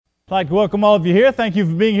I'd like to welcome all of you here. Thank you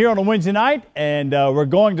for being here on a Wednesday night. And we're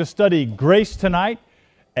going to study grace tonight.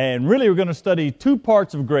 And really, we're going to study two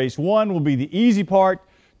parts of grace. One will be the easy part,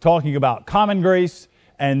 talking about common grace.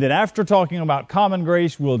 And then after talking about common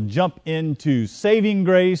grace, we'll jump into saving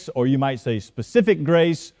grace, or you might say specific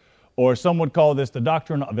grace, or some would call this the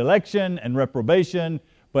doctrine of election and reprobation.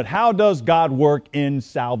 But how does God work in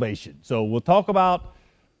salvation? So we'll talk about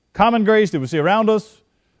common grace that we see around us.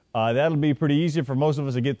 That'll be pretty easy for most of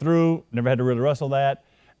us to get through. Never had to really wrestle that.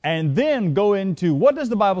 And then go into what does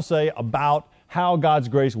the Bible say about how God's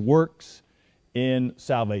grace works in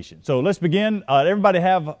salvation. So let's begin. Everybody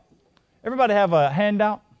have a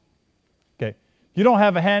handout? Okay. If you don't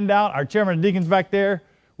have a handout, our chairman of deacons back there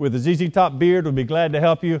with the ZZ Top beard would be glad to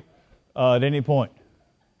help you at any point.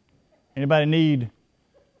 Anybody need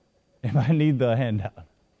the handout?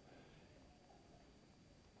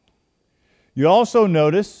 You also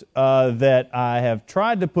notice that I have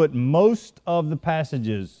tried to put most of the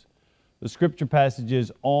passages, the scripture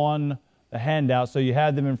passages, on the handout, so you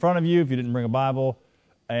have them in front of you if you didn't bring a Bible,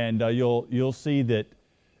 and you'll see that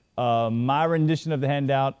my rendition of the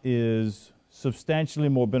handout is substantially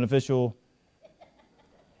more beneficial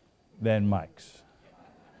than Mike's.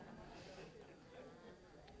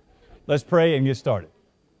 Let's pray and get started.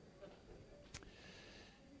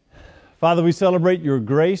 Father, we celebrate your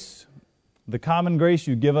grace, the common grace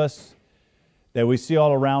you give us that we see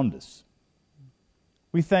all around us.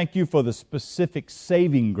 We thank you for the specific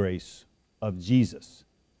saving grace of Jesus.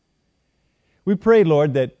 We pray,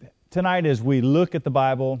 Lord, that tonight as we look at the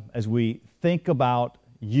Bible, as we think about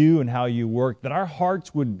you and how you work, that our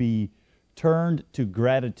hearts would be turned to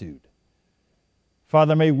gratitude.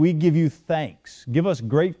 Father, may we give you thanks. Give us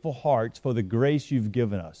grateful hearts for the grace you've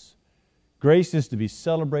given us. Grace is to be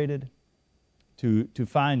celebrated, to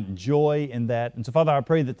find joy in that. And so, Father, I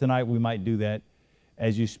pray that tonight we might do that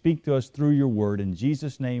as you speak to us through your word. In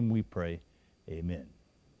Jesus' name we pray. Amen.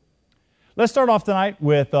 Let's start off tonight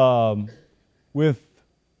with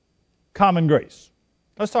common grace.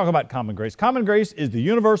 Let's talk about common grace. Common grace is the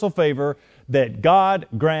universal favor that God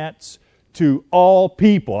grants to all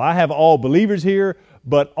people. I have all believers here,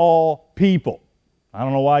 but all people. I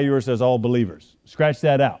don't know why yours says all believers. Scratch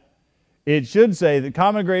that out. It should say that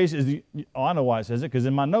common grace is the... Oh, I know why it says it, because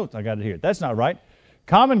in my notes I got it here. That's not right.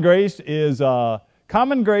 Common grace is the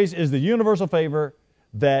universal favor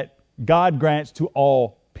that God grants to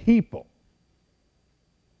all people.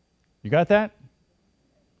 You got that?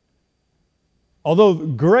 Although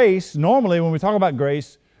grace, normally when we talk about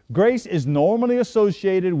grace, grace is normally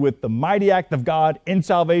associated with the mighty act of God in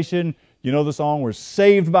salvation. You know the song, we're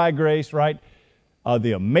saved by grace, right?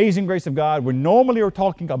 The amazing grace of God. We normally are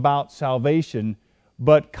talking about salvation,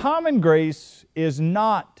 but common grace is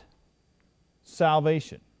not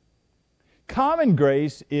salvation. Common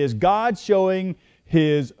grace is God showing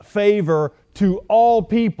His favor to all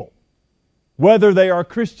people, whether they are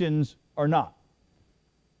Christians or not.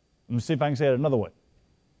 Let me see if I can say it another way.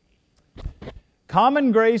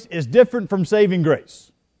 Common grace is different from saving grace.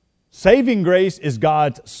 Saving grace is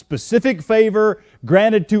God's specific favor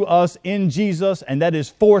granted to us in Jesus, and that is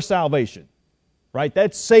for salvation. Right?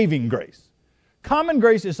 That's saving grace. Common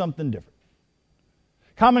grace is something different.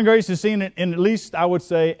 Common grace is seen in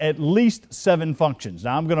at least 7 functions.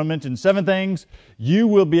 Now, I'm going to mention 7 things. You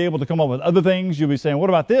will be able to come up with other things. You'll be saying, what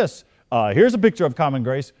about this? Here's a picture of common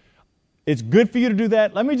grace. It's good for you to do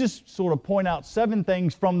that. Let me just sort of point out 7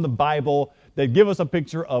 things from the Bible that give us a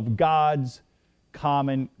picture of God's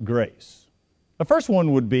common grace. The first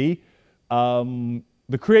one would be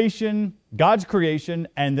the creation, God's creation,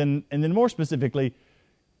 and then more specifically,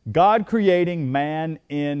 God creating man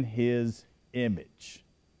in His image.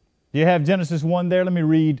 You have Genesis 1 there. Let me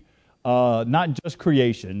read not just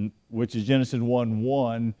creation, which is Genesis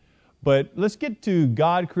 1:1, but let's get to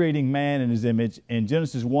God creating man in His image in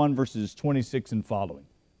Genesis 1 verses 26 and following.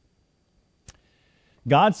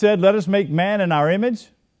 God said, "Let us make man in our image,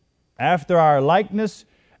 after our likeness,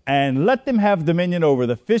 and let them have dominion over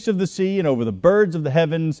the fish of the sea, and over the birds of the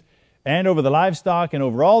heavens, and over the livestock, and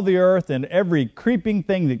over all the earth, and every creeping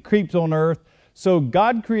thing that creeps on earth." So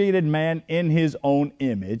God created man in His own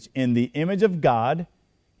image. In the image of God,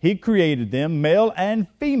 He created them, male and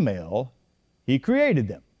female, He created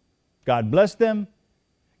them. God blessed them.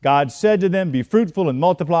 God said to them, "Be fruitful and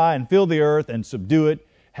multiply, and fill the earth, and subdue it.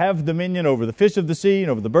 Have dominion over the fish of the sea, and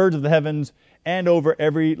over the birds of the heavens, and over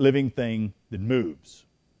every living thing that moves."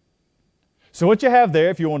 So what you have there,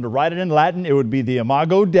 if you wanted to write it in Latin, it would be the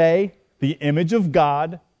Imago Dei, the image of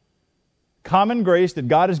God, common grace that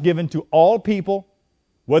God has given to all people,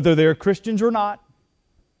 whether they're Christians or not.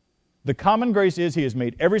 The common grace is He has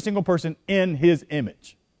made every single person in His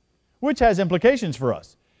image. which has implications for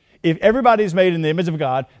us. If everybody is made in the image of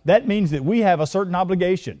God, that means that we have a certain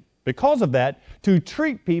obligation, because of that, to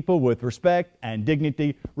treat people with respect and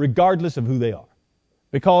dignity regardless of who they are,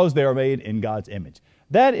 because they are made in God's image.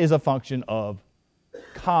 That is a function of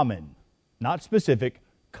common, not specific,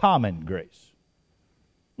 common grace.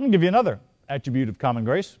 I'm going to give you another attribute of common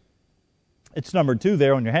grace. It's number 2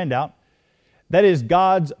 there on your handout. That is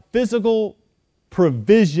God's physical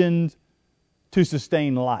provision to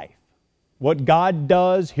sustain life. What God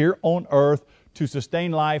does here on earth to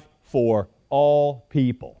sustain life for all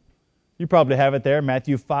people. You probably have it there,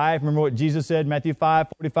 Matthew 5. Remember what Jesus said, Matthew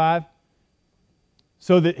 5:45?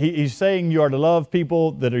 So that he's saying you are to love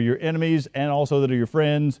people that are your enemies and also that are your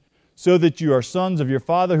friends, so that you are sons of your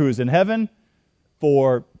Father who is in heaven.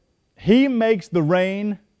 For He makes the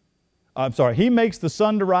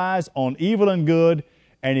sun to rise on evil and good,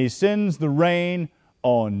 and He sends the rain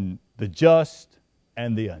on the just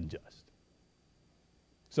and the unjust.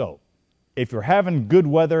 So, if you're having good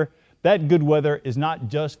weather, that good weather is not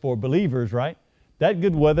just for believers, right? That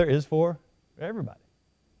good weather is for everybody.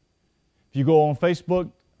 If you go on Facebook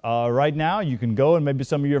right now, you can go, and maybe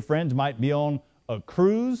some of your friends might be on a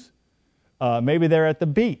cruise. Maybe they're at the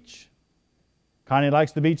beach. Connie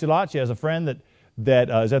likes the beach a lot. She has a friend that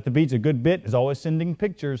is at the beach a good bit, is always sending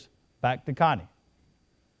pictures back to Connie.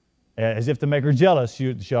 As if to make her jealous,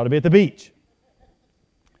 she ought to be at the beach.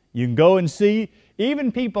 You can go and see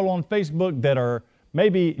even people on Facebook that are,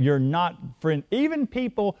 maybe you're not friend, even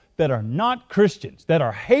people that are not Christians, that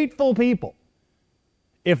are hateful people.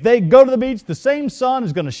 If they go to the beach, the same sun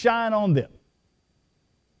is going to shine on them.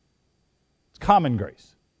 It's common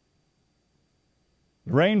grace.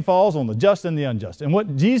 The rain falls on the just and the unjust. And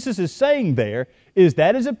what Jesus is saying there is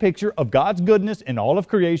that is a picture of God's goodness in all of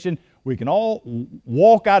creation. We can all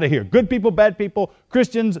walk out of here. Good people, bad people,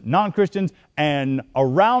 Christians, non-Christians, and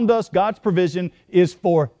around us, God's provision is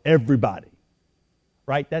for everybody.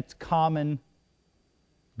 Right? That's common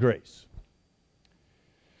grace.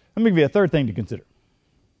 Let me give you a third thing to consider.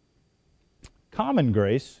 Common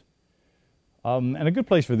grace, and a good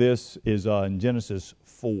place for this is in Genesis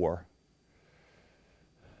 4.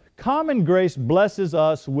 Common grace blesses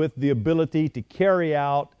us with the ability to carry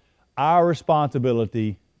out our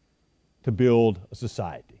responsibility to build a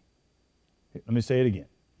society. Let me say it again.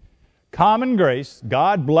 Common grace,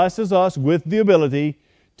 God blesses us with the ability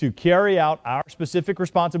to carry out our specific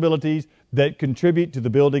responsibilities that contribute to the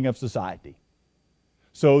building of society.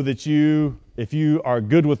 So that if you are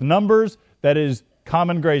good with numbers, that is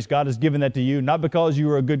common grace. God has given that to you, not because you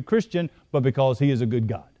are a good Christian, but because He is a good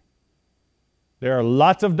God. There are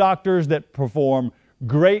lots of doctors that perform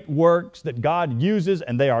great works that God uses,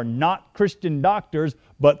 and they are not Christian doctors,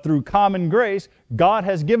 but through common grace, God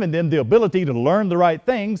has given them the ability to learn the right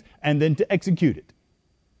things and then to execute it.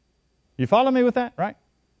 You follow me with that, right?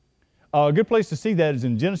 A good place to see that is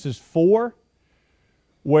in Genesis 4,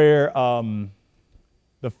 where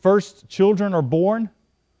the first children are born.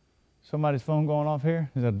 Somebody's phone going off here?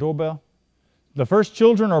 Is that a doorbell? The first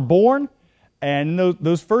children are born, and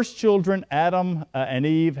those first children, Adam and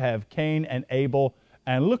Eve, have Cain and Abel.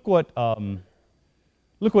 And look what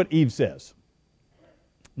Eve says.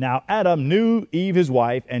 Now Adam knew Eve his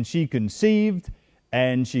wife, and she conceived,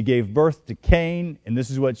 and she gave birth to Cain. And this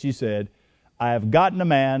is what she said: I have gotten a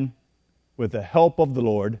man with the help of the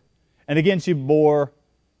Lord. And again she bore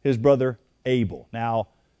his brother Abel. Now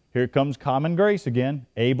here comes common grace again.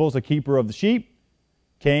 Abel's a keeper of the sheep.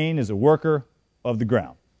 Cain is a worker of the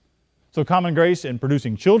ground. So common grace in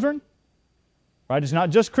producing children, right? It's not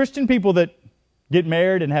just Christian people that get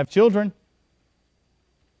married and have children.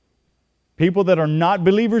 People that are not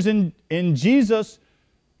believers in Jesus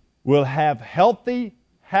will have healthy,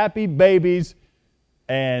 happy babies,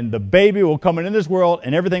 and the baby will come into this world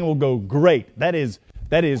and everything will go great. That is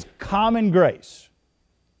common grace.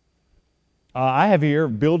 I have here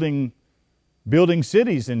building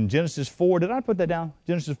cities in Genesis 4. Did I put that down?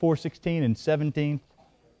 Genesis 4:16 and 17.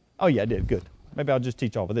 Oh yeah, I did. Good. Maybe I'll just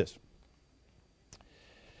teach all of this.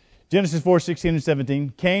 Genesis 4:16 and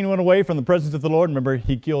 17. Cain went away from the presence of the Lord. Remember,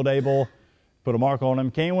 he killed Abel, put a mark on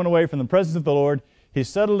him. Cain went away from the presence of the Lord. He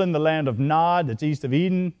settled in the land of Nod, that's east of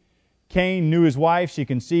Eden. Cain knew his wife. She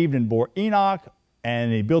conceived and bore Enoch,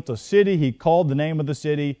 and he built a city. He called the name of the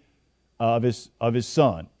city of his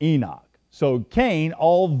son, Enoch. So Cain,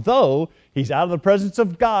 although he's out of the presence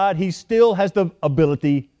of God, he still has the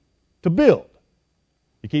ability to build.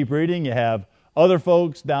 You keep reading, you have other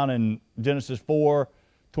folks down in Genesis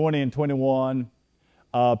 4:20 and 21,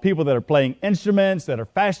 people that are playing instruments, that are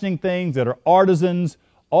fashioning things, that are artisans.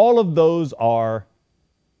 All of those are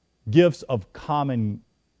gifts of common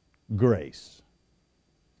grace.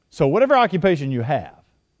 So whatever occupation you have,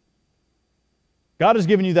 God has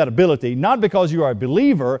given you that ability, not because you are a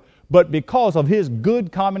believer, but because of His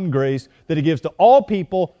good common grace that He gives to all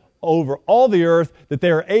people over all the earth, that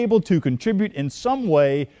they are able to contribute in some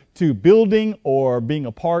way to building or being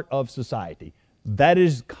a part of society. That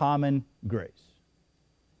is common grace.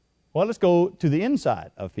 Well, let's go to the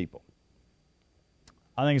inside of people.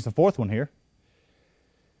 I think it's the fourth one here.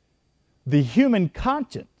 The human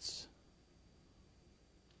conscience.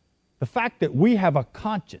 The fact that we have a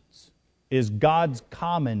conscience is God's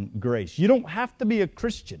common grace. You don't have to be a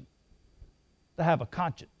Christian to have a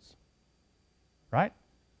conscience. Right?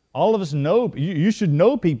 All of us know, you should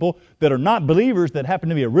know people that are not believers that happen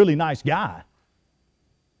to be a really nice guy.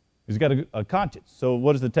 He's got a conscience. So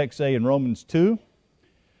what does the text say in Romans 2?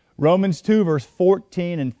 Romans 2, verse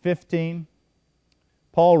 14 and 15.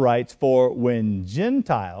 Paul writes, "For when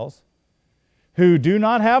Gentiles who do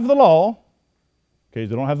not have the law," okay,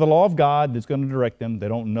 they don't have the law of God that's going to direct them. They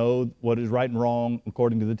don't know what is right and wrong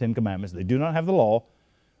according to the Ten Commandments. They do not have the law.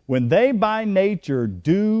 When they by nature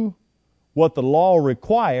do what the law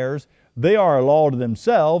requires, they are a law to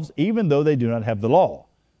themselves, even though they do not have the law.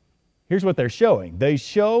 Here's what they're showing. They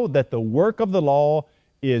show that the work of the law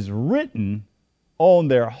is written on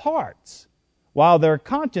their hearts, while their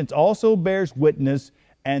conscience also bears witness,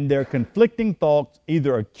 and their conflicting thoughts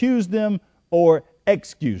either accuse them or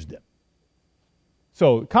excuse them.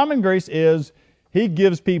 So common grace is He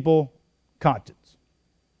gives people conscience.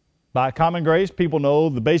 By common grace, people know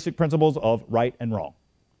the basic principles of right and wrong.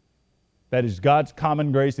 That is God's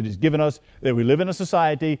common grace that He's given us, that we live in a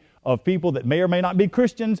society of people that may or may not be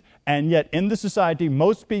Christians, and yet in the society,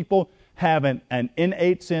 most people have an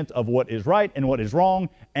innate sense of what is right and what is wrong,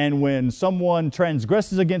 and when someone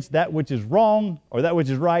transgresses against that which is wrong or that which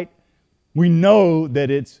is right, we know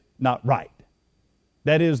that it's not right.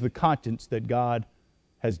 That is the conscience that God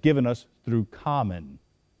has given us through common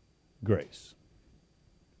grace.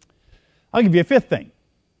 I'll give you a fifth thing.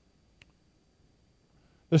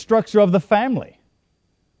 The structure of the family.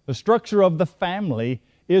 The structure of the family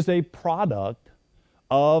is a product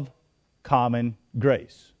of common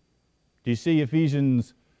grace. Do you see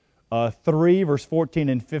Ephesians 3, verse 14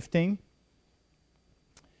 and 15?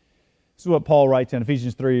 This is what Paul writes in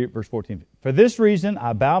Ephesians 3, verse 14. "For this reason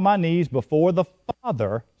I bow my knees before the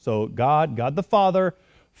Father," so God the Father,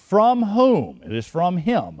 "from whom," it is from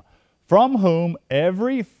Him, "from whom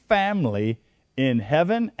every family in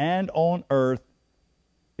heaven and on earth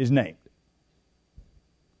is named."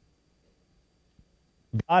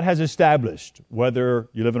 God has established, whether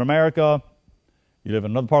you live in America, you live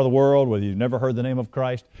in another part of the world, whether you've never heard the name of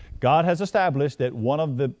Christ, God has established that one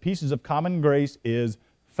of the pieces of common grace is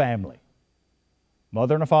family.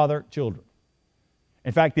 Mother and a father, children.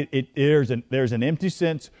 In fact, there's an empty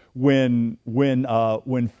sense when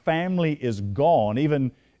family is gone.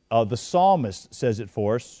 Even the psalmist says it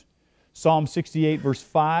for us. Psalm 68, verse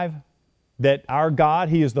 5, that our God,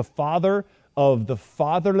 He is the Father of the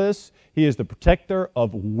fatherless. He is the protector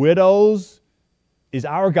of widows. Is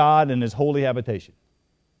our God and His holy habitation.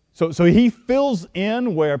 So He fills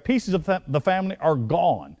in where pieces of the family are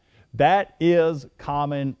gone. That is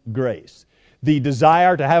common grace. The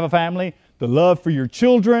desire to have a family, the love for your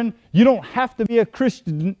children. You don't have to be a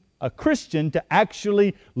Christian to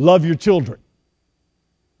actually love your children.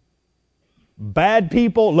 Bad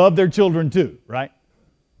people love their children too, right?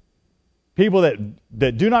 People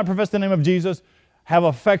that do not profess the name of Jesus have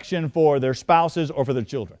affection for their spouses or for their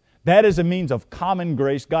children. That is a means of common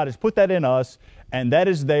grace. God has put that in us, and that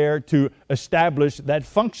is there to establish that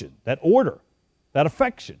function, that order, that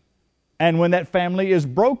affection. And when that family is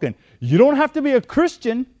broken, you don't have to be a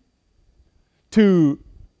Christian to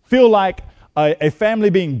feel like a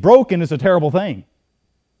family being broken is a terrible thing.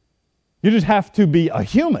 You just have to be a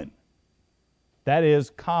human. That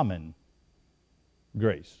is common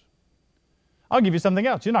grace. I'll give you something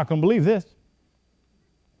else. You're not going to believe this.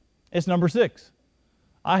 It's number 6.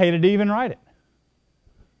 I hated to even write it.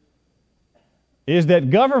 Is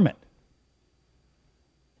that government.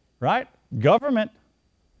 Right? Government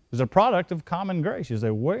is a product of common grace. You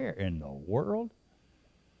say, where in the world?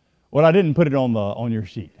 Well, I didn't put it on your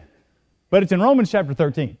sheet. But it's in Romans chapter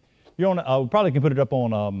 13. We probably can put it up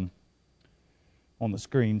on the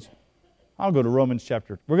screens. I'll go to Romans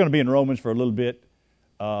chapter. We're going to be in Romans for a little bit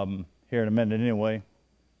here in a minute anyway.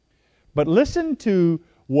 But listen to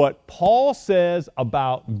what Paul says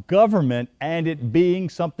about government and it being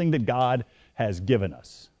something that God has given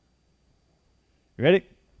us. You ready?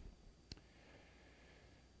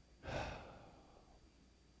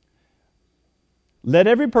 Let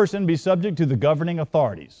every person be subject to the governing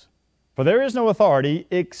authorities, for there is no authority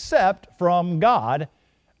except from God,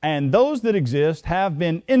 and those that exist have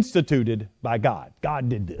been instituted by God. God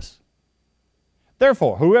did this.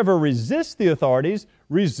 Therefore, whoever resists the authorities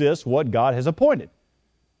resists what God has appointed,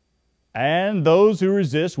 and those who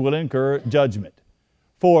resist will incur judgment.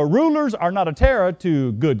 For rulers are not a terror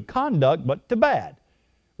to good conduct, but to bad.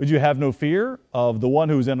 Would you have no fear of the one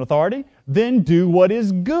who is in authority? Then do what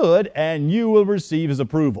is good, and you will receive his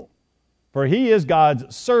approval. For he is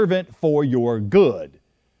God's servant for your good.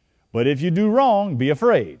 But if you do wrong, be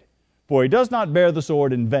afraid, for he does not bear the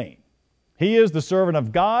sword in vain. He is the servant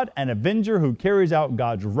of God, an avenger who carries out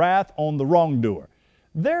God's wrath on the wrongdoer.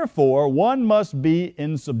 Therefore, one must be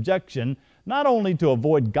in subjection, not only to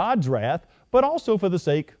avoid God's wrath, but also for the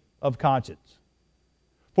sake of conscience.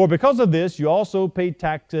 For because of this, you also pay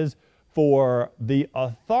taxes, for the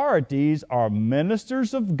authorities are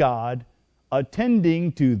ministers of God,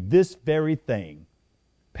 attending to this very thing.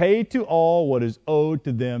 Pay to all what is owed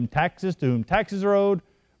to them, taxes to whom taxes are owed,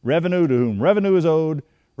 revenue to whom revenue is owed,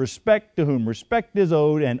 respect to whom respect is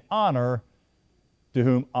owed, and honor to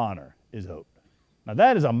whom honor is owed. Now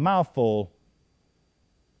that is a mouthful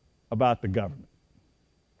about the government.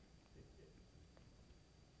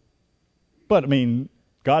 But,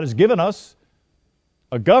 God has given us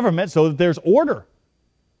a government so that there's order.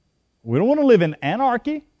 We don't want to live in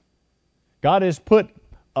anarchy. God has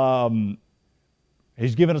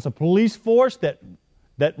He's given us a police force that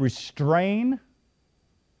restrain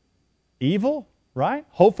evil, right?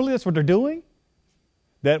 Hopefully that's what they're doing.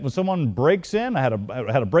 That when someone breaks in, I had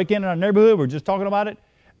a break-in in our neighborhood, we were just talking about it,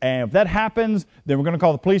 and if that happens, then we're going to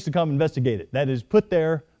call the police to come investigate it. That is put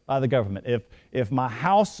there by the government. If my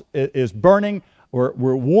house is burning, we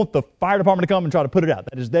want the fire department to come and try to put it out.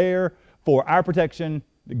 That is there for our protection.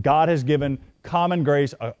 God has given common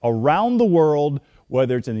grace around the world,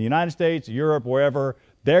 whether it's in the United States, Europe, wherever.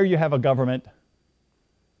 There you have a government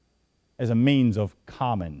as a means of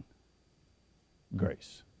common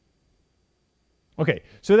grace. Okay,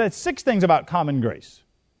 so that's 6 things about common grace.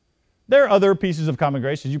 There are other pieces of common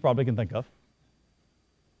grace as you probably can think of.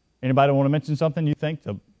 Anybody want to mention something you think,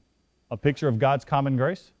 a picture of God's common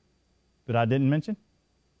grace that I didn't mention?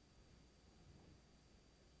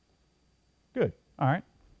 Good. All right.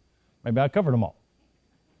 Maybe I covered them all.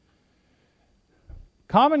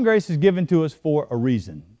 Common grace is given to us for a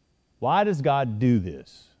reason. Why does God do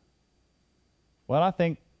this? Well, I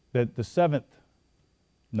think that the 7th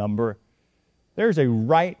number, there's a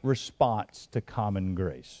right response to common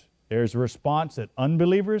grace. There's a response that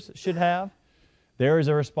unbelievers should have. There is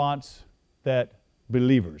a response that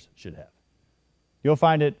believers should have. You'll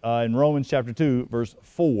find it in Romans chapter 2, verse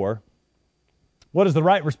 4. What is the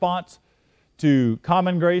right response to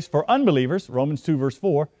common grace for unbelievers? Romans 2, verse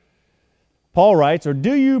 4. Paul writes, "Or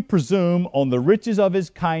do you presume on the riches of his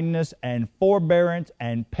kindness and forbearance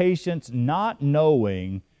and patience, not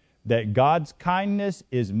knowing that God's kindness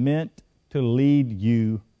is meant to lead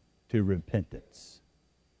you to repentance?"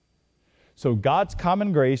 So God's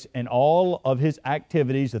common grace and all of his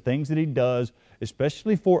activities, the things that he does,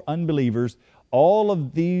 especially for unbelievers, all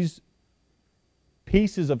of these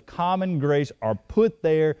pieces of common grace are put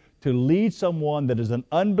there to lead someone that is an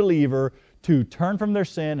unbeliever to turn from their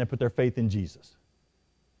sin and put their faith in Jesus.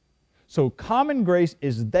 So common grace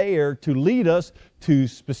is there to lead us to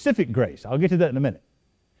specific grace. I'll get to that in a minute.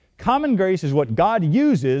 Common grace is what God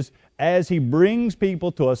uses as he brings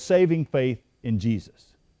people to a saving faith in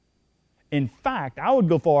Jesus. In fact, I would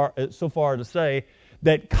go so far to say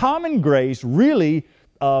that common grace really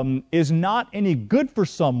is not any good for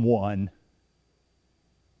someone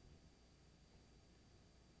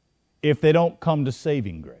if they don't come to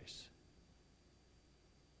saving grace.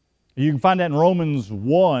 You can find that in Romans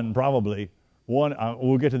 1, probably.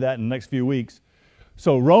 We'll get to that in the next few weeks.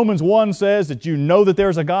 So Romans 1 says that you know that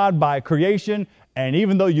there's a God by creation, and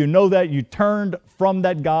even though you know that, you turned from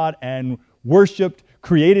that God and worshiped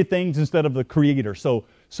created things instead of the Creator. So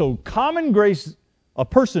common grace, a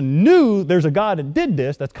person knew there's a God that did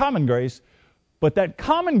this, that's common grace, but that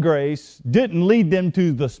common grace didn't lead them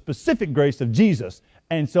to the specific grace of Jesus.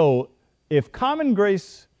 And so if common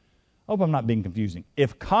grace, I hope I'm not being confusing,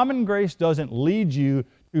 if common grace doesn't lead you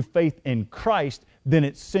to faith in Christ, then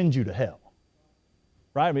it sends you to hell.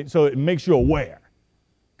 Right? So it makes you aware.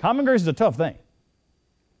 Common grace is a tough thing.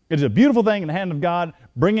 It is a beautiful thing in the hand of God,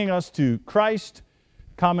 bringing us to Christ.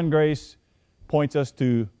 Common grace points us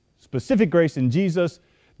to specific grace in Jesus.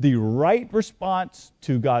 The right response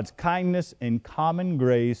to God's kindness and common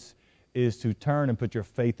grace is to turn and put your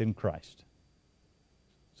faith in Christ.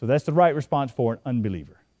 So that's the right response for an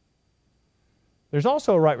unbeliever. There's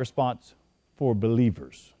also a right response for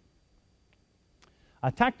believers. I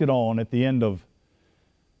tacked it on at the end of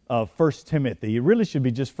 1 Timothy. It really should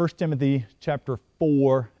be just 1 Timothy chapter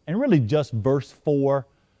 4, and really just verse 4.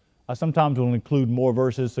 Sometimes we'll include more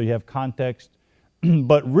verses so you have context,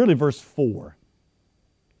 but really verse 4.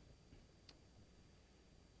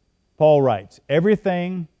 Paul writes,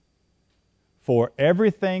 everything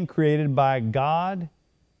created by God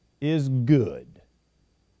is good,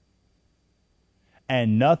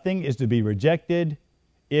 and nothing is to be rejected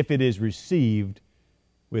if it is received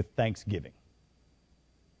with thanksgiving.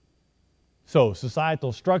 So,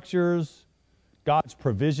 societal structures, God's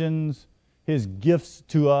provisions, His gifts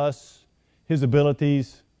to us, His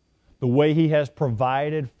abilities, the way He has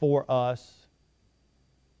provided for us.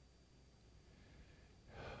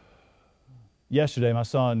 Yesterday, my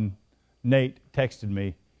son Nate texted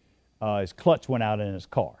me. His clutch went out in his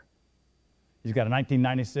car. He's got a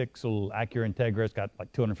 1996 little Acura Integra. It's got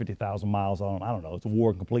like 250,000 miles on it. I don't know. It's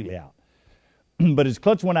worn completely out. But his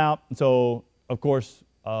clutch went out, and so, of course,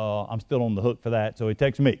 I'm still on the hook for that. So he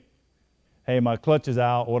texts me, hey, my clutch is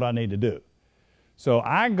out. What do I need to do? So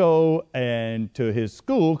I go to his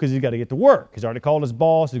school because he's got to get to work. He's already called his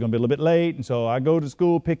boss. He's going to be a little bit late. And so I go to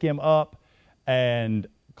school, pick him up, and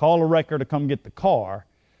call a wrecker to come get the car.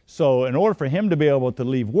 So in order for him to be able to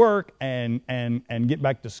leave work and get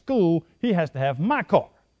back to school, he has to have my car.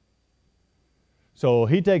 So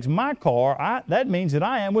he takes my car. That means that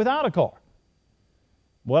I am without a car.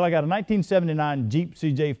 Well, I got a 1979 Jeep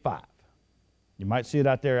CJ5. You might see it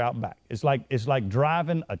out there out back. It's like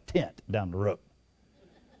driving a tent down the road.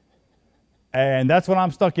 And that's what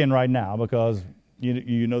I'm stuck in right now because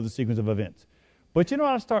you know the sequence of events. But you know,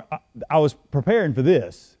 I was preparing for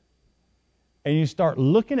this, and you start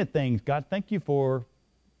looking at things. God, thank you for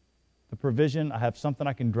the provision. I have something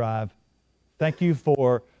I can drive. Thank you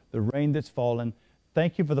for the rain that's fallen.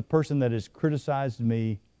 Thank you for the person that has criticized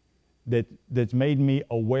me, that's made me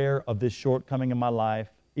aware of this shortcoming in my life,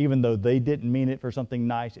 even though they didn't mean it for something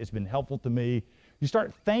nice. It's been helpful to me. You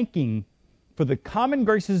start thanking for the common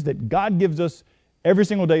graces that God gives us every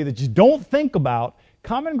single day that you don't think about.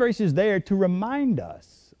 Common grace is there to remind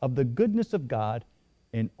us of the goodness of God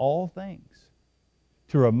in all things,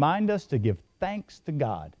 to remind us to give thanks to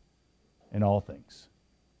God in all things.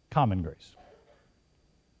 Common grace.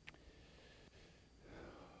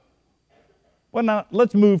 Well, now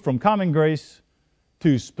let's move from common grace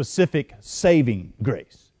to specific saving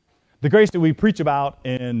grace. The grace that we preach about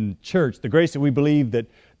in church, the grace that we believe that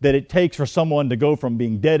it takes for someone to go from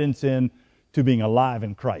being dead in sin to being alive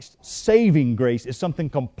in Christ. Saving grace is something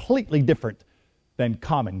completely different than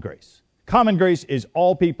common grace. Common grace is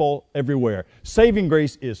all people everywhere. Saving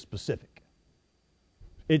grace is specific.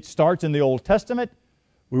 It starts in the Old Testament.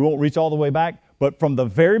 We won't reach all the way back, but from the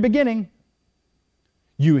very beginning,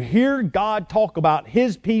 you hear God talk about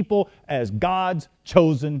His people as God's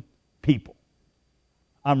chosen people.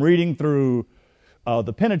 I'm reading through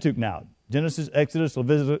the Pentateuch now. Genesis, Exodus,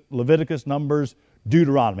 Leviticus, Numbers,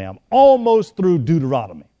 Deuteronomy. I'm almost through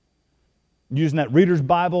Deuteronomy. Using that Reader's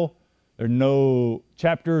Bible. There are no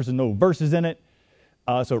chapters and no verses in it.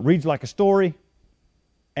 So it reads like a story.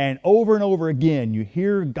 And over again, you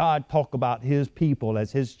hear God talk about His people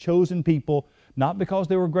as His chosen people, not because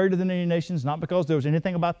they were greater than any nations, not because there was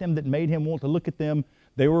anything about them that made Him want to look at them.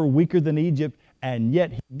 They were weaker than Egypt, and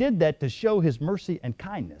yet He did that to show His mercy and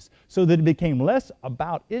kindness, so that it became less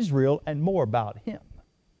about Israel and more about Him.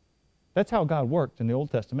 That's how God worked in the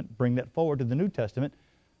Old Testament. Bring that forward to the New Testament.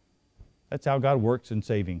 That's how God works in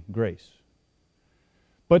saving grace.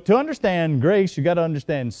 But to understand grace, you've got to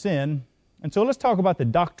understand sin. And so let's talk about the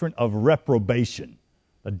doctrine of reprobation.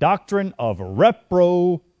 The doctrine of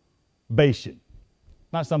reprobation.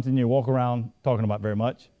 Not something you walk around talking about very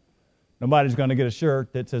much. Nobody's going to get a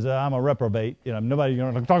shirt that says, I'm a reprobate. Nobody's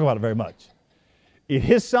going to talk about it very much. It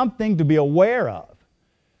is something to be aware of.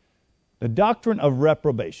 The doctrine of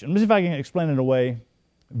reprobation. Let me see if I can explain it in a way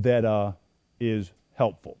that is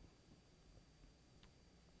helpful.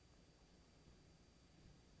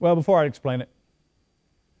 Well, before I explain it,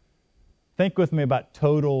 think with me about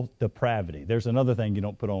total depravity. There's another thing you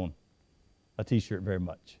don't put on a t-shirt very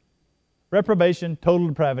much. Reprobation, total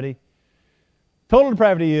depravity. Total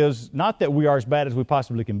depravity is not that we are as bad as we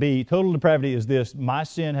possibly can be. Total depravity is this: my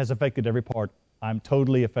sin has affected every part. I'm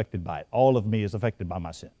totally affected by it. All of me is affected by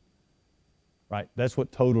my sin. Right? That's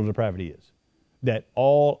what total depravity is. That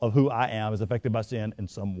all of who I am is affected by sin in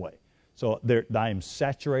some way. So I am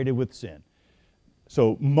saturated with sin.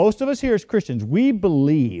 So most of us here as Christians, we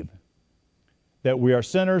believe that we are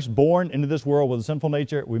sinners born into this world with a sinful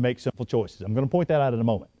nature. We make sinful choices. I'm going to point that out in a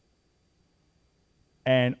moment.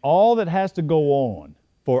 And all that has to go on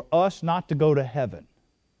for us not to go to heaven,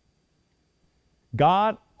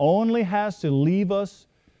 God only has to leave us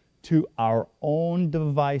to our own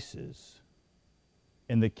devices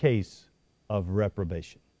in the case of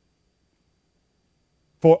reprobation.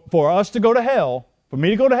 For us to go to hell, for me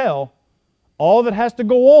to go to hell, all that has to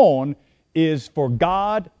go on is for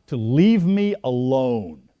God to leave me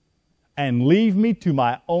alone and leave me to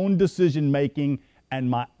my own decision making and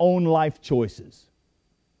my own life choices.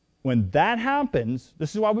 When that happens,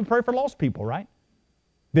 this is why we pray for lost people, right?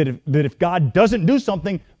 That if God doesn't do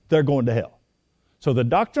something, they're going to hell. So the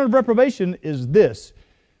doctrine of reprobation is this: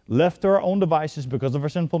 left to our own devices because of our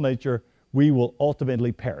sinful nature, we will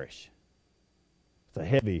ultimately perish. It's a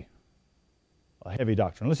heavy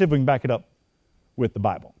doctrine. Let's see if we can back it up with the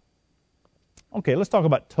Bible. Okay, let's talk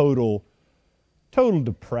about total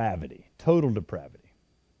depravity. Total depravity.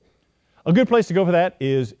 A good place to go for that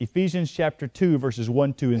is Ephesians chapter 2, verses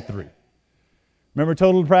 1, 2, and 3. Remember,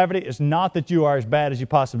 total depravity is not that you are as bad as you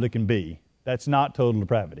possibly can be. That's not total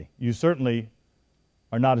depravity. You certainly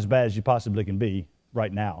are not as bad as you possibly can be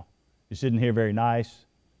right now. You're sitting here very nice,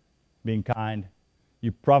 being kind.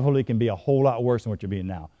 You probably can be a whole lot worse than what you're being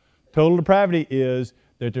now. Total depravity is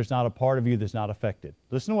that there's not a part of you that's not affected.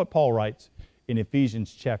 Listen to what Paul writes in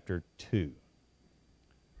Ephesians chapter 2.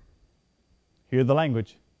 Hear the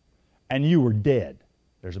language. And you were dead.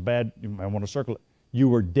 There's a bad, you might want to circle it. You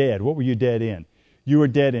were dead. What were you dead in? You were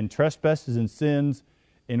dead in trespasses and sins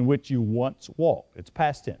in which you once walked. It's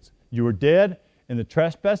past tense. You were dead in the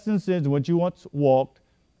trespasses and sins in which you once walked.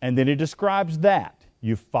 And then he describes that.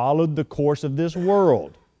 You followed the course of this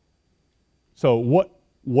world. So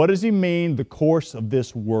what does he mean, the course of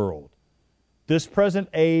this world? This present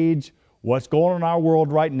age, what's going on in our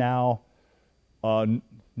world right now,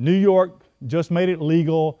 New York just made it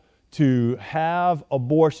legal to have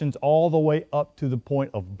abortions all the way up to the point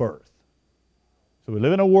of birth. So we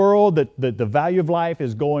live in a world that the value of life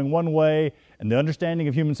is going one way and the understanding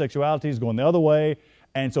of human sexuality is going the other way.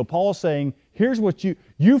 And so Paul's saying, here's what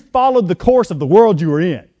you followed the course of the world you were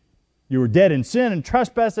in. You were dead in sin and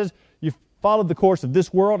trespasses. You followed the course of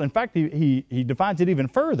this world. In fact, he defines it even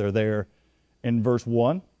further there in verse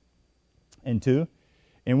 1 and 2.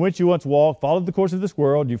 In which you once walked, followed the course of this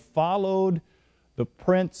world. You followed the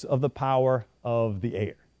prince of the power of the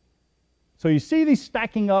air. So you see these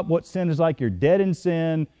stacking up what sin is like. You're dead in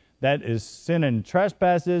sin. That is sin and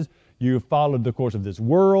trespasses. You followed the course of this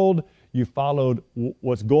world. You followed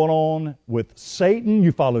what's going on with Satan.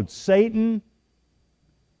 You followed Satan.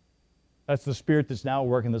 That's the spirit that's now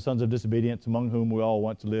working, the sons of disobedience, among whom we all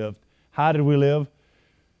once lived. How did we live?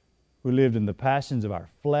 We lived in the passions of our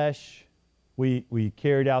flesh. We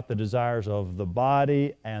carried out the desires of the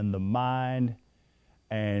body and the mind.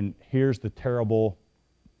 And here's the terrible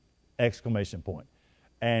exclamation point.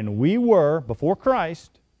 And we were, before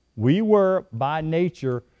Christ, we were by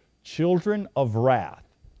nature children of wrath.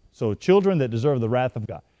 So children that deserve the wrath of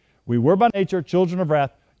God. We were by nature children of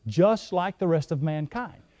wrath, just like the rest of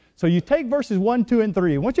mankind. So you take verses 1, 2, and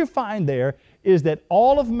 3. And what you find there is that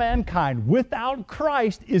all of mankind without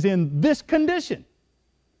Christ is in this condition.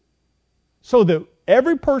 So that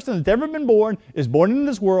every person that's ever been born is born into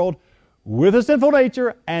this world with a sinful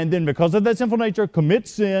nature, and then because of that sinful nature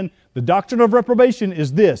commits sin. The doctrine of reprobation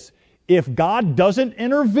is this: if God doesn't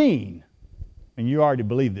intervene, and you already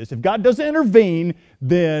believe this, if God doesn't intervene,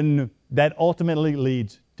 then that ultimately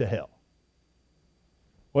leads to hell.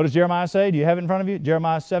 What does Jeremiah say? Do you have it in front of you?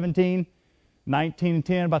 Jeremiah 17, 19 and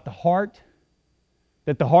 10 about the heart.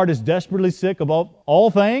 That the heart is desperately sick of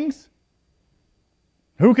all things.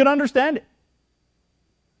 Who can understand it?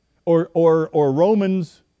 Or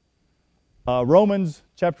Romans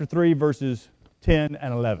chapter 3, verses 10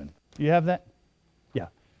 and 11. Do you have that? Yeah.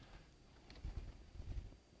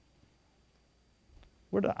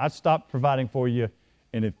 I stopped providing for you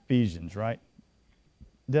in Ephesians, right?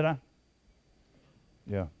 Did I?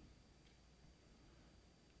 Yeah.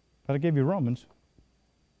 But I gave you Romans.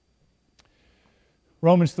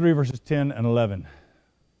 Romans 3, verses 10 and 11.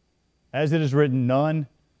 As it is written, none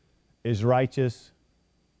is righteous.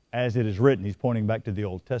 As it is written, he's pointing back to the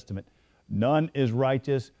Old Testament. None is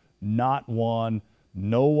righteous, not one.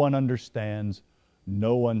 No one understands.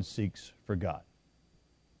 No one seeks for God.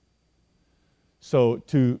 So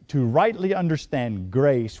to rightly understand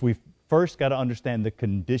grace, we've first got to understand the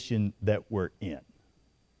condition that we're in.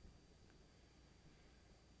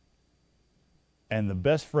 And the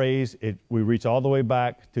best phrase, we reach all the way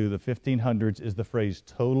back to the 1500s, is the phrase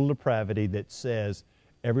total depravity, that says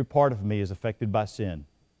every part of me is affected by sin,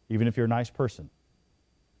 even if you're a nice person.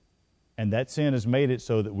 And that sin has made it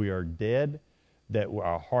so that we are dead, that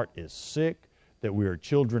our heart is sick, that we are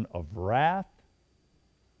children of wrath.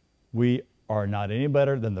 We are not any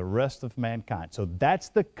better than the rest of mankind. So that's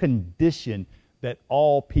the condition that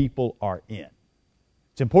all people are in.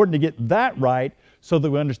 It's important to get that right so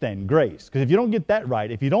that we understand grace. Because if you don't get that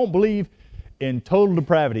right, if you don't believe in total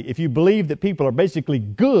depravity, if you believe that people are basically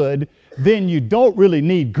good, then you don't really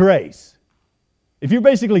need grace. If you're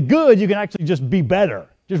basically good, you can actually just be better.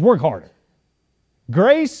 Just work harder.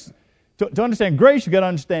 Grace, to understand grace, you've got to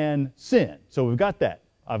understand sin. So we've got that.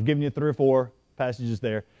 I've given you 3 or 4 passages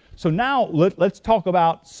there. So now let's talk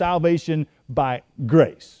about salvation by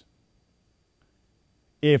grace.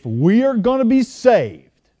 If we are going to be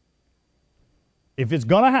saved, if it's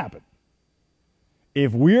going to happen,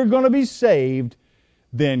 if we are going to be saved,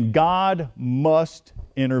 then God must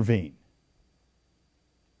intervene.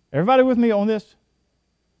 Everybody with me on this?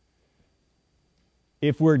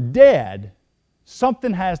 If we're dead,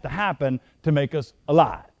 something has to happen to make us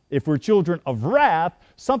alive. If we're children of wrath,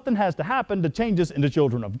 something has to happen to change us into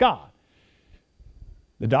children of God.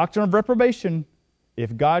 The doctrine of reprobation,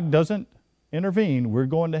 if God doesn't intervene, we're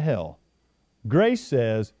going to hell. Grace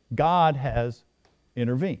says God has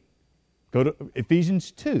intervened. Go to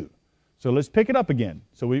Ephesians 2. So let's pick it up again.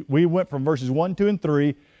 So we went from verses 1, 2, and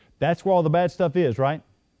 3. That's where all the bad stuff is, right?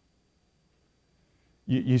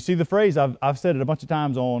 You see the phrase, I've said it a bunch of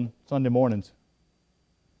times on Sunday mornings.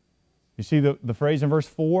 You see the phrase in verse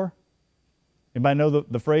 4? Anybody know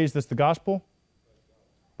the phrase that's the gospel?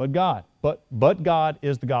 But God. But God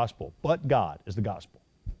is the gospel. But God is the gospel.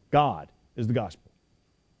 God is the gospel.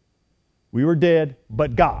 We were dead,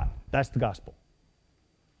 but God. That's the gospel.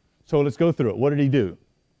 So let's go through it. What did he do?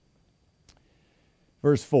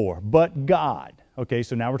 Verse 4. But God. Okay,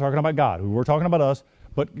 so now we're talking about God. We were talking about us.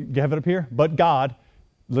 But you have it up here? But God.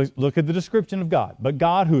 Look at the description of God. But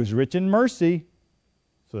God, who is rich in mercy.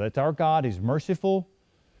 So that's our God. He's merciful.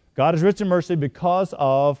 God is rich in mercy because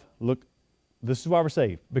of, look, this is why we're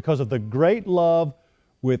saved. Because of the great love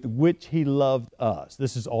with which He loved us.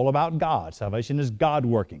 This is all about God. Salvation is God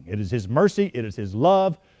working. It is His mercy. It is His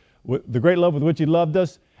love. The great love with which He loved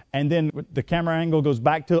us. And then the camera angle goes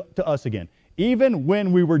back to us again. Even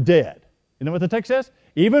when we were dead. You know what the text says?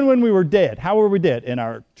 Even when we were dead. How were we dead? In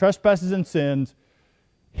our trespasses and sins.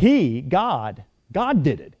 God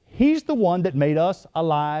did it. He's the one that made us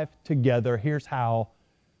alive together. Here's how.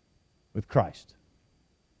 With Christ.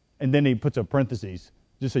 And then he puts a parenthesis,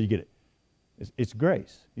 just so you get it. It's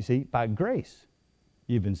grace. You see, by grace,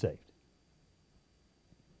 you've been saved.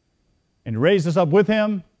 And raised us up with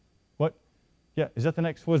Him. What? Yeah, is that the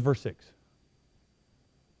next? What's verse 6?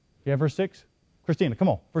 You have verse 6? Christina, come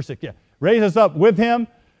on. Verse 6, yeah. Raised us up with Him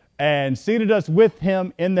and seated us with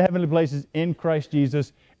Him in the heavenly places in Christ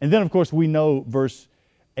Jesus. And then, of course, we know verse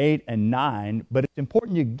 8 and 9, but it's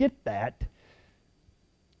important you get that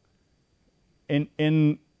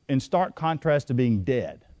in stark contrast to being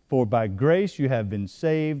dead. For by grace you have been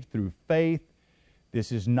saved through faith.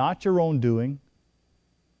 This is not your own doing.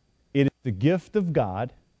 It is the gift of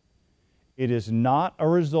God. It is not a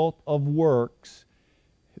result of works.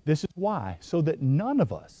 This is why, so that none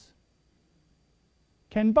of us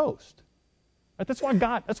can boast. That's why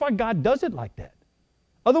God does it like that.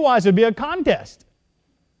 Otherwise, it'd be a contest.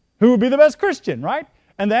 Who would be the best Christian, right?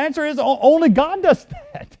 And the answer is only God does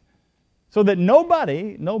that. So that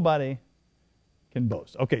nobody can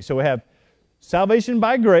boast. Okay, so we have salvation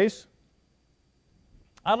by grace.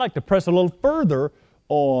 I'd like to press a little further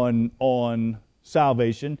on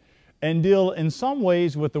salvation and deal in some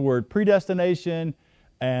ways with the word predestination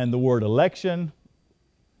and the word election.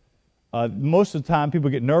 Most of the time people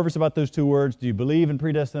get nervous about those two words. Do you believe in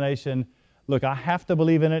predestination? Look, I have to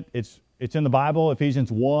believe in it. It's in the Bible, Ephesians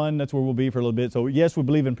 1. That's where we'll be for a little bit. So yes, we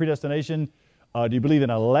believe in predestination. Do you believe in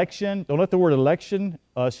election? Don't let the word election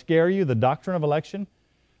scare you, the doctrine of election.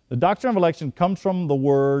 The doctrine of election comes from the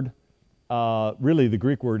word, really the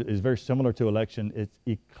Greek word is very similar to election. It's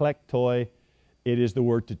eklektoi. It is the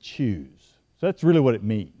word to choose. So that's really what it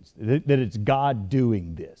means, that it's God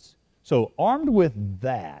doing this. So armed with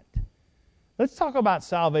that, let's talk about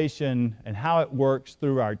salvation and how it works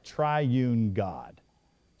through our triune God.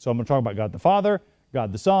 So I'm going to talk about God the Father,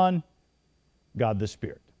 God the Son, God the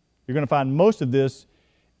Spirit. You're going to find most of this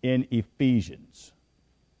in Ephesians.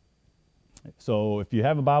 So if you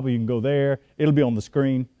have a Bible, you can go there. It'll be on the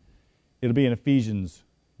screen. It'll be in Ephesians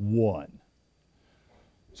 1.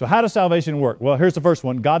 So how does salvation work? Well, here's the first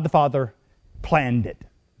one. God the Father planned it.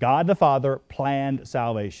 God the Father planned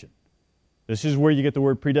salvation. This is where you get the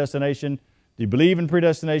word predestination. Do you believe in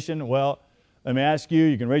predestination? Well, let me ask you,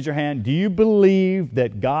 you can raise your hand. Do you believe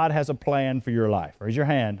that God has a plan for your life? Raise your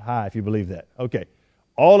hand high if you believe that. Okay.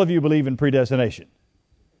 All of you believe in predestination.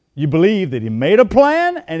 You believe that He made a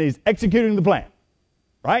plan and He's executing the plan.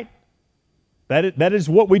 Right? That is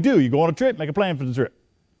what we do. You go on a trip, make a plan for the trip.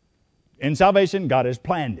 In salvation, God has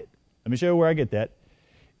planned it. Let me show you where I get that.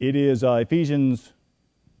 It is Ephesians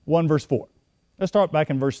 1, verse 4. Let's start back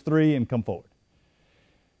in verse 3 and come forward.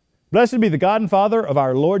 Blessed be the God and Father of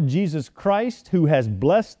our Lord Jesus Christ, who has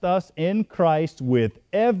blessed us in Christ with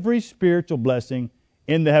every spiritual blessing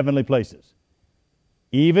in the heavenly places,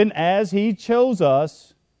 even as He chose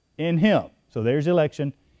us in Him. So there's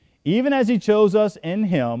election. Even as He chose us in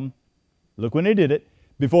Him, look when He did it,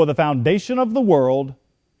 before the foundation of the world.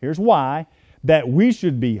 Here's why: that we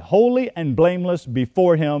should be holy and blameless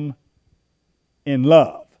before Him in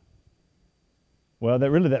love. Well,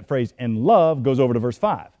 that phrase, in love, goes over to verse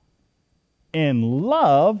 5. In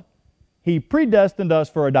love, He predestined us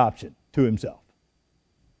for adoption to Himself.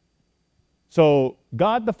 So,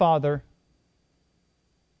 God the Father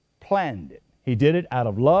planned it. He did it out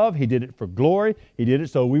of love. He did it for glory. He did it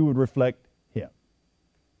so we would reflect Him.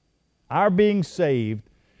 Our being saved.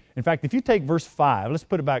 In fact, if you take verse 5, let's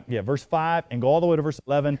put it back, verse 5, and go all the way to verse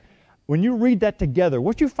 11. When you read that together,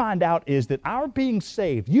 what you find out is that our being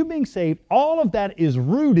saved, you being saved, all of that is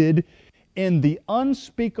rooted in the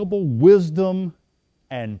unspeakable wisdom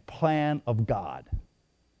and plan of God.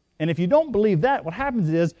 And if you don't believe that, what happens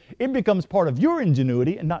is it becomes part of your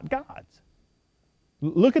ingenuity and not God's.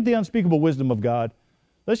 Look at the unspeakable wisdom of God.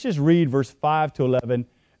 Let's just read verse 5 to 11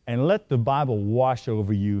 and let the Bible wash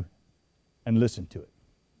over you and listen to it.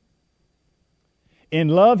 In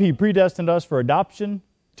love, He predestined us for adoption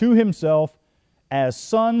to Himself as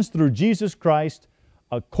sons through Jesus Christ,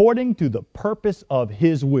 according to the purpose of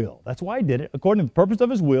His will. That's why He did it, according to the purpose of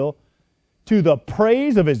His will, to the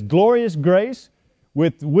praise of His glorious grace,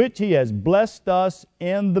 with which He has blessed us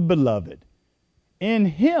in the Beloved. In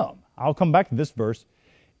Him, I'll come back to this verse,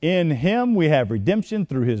 in Him we have redemption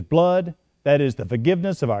through His blood, that is the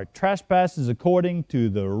forgiveness of our trespasses according to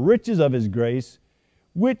the riches of His grace,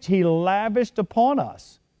 which He lavished upon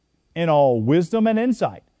us in all wisdom and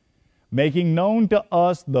insight, making known to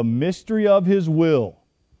us the mystery of His will,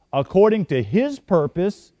 according to His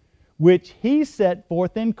purpose, which He set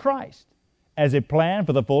forth in Christ, as a plan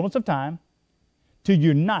for the fullness of time, to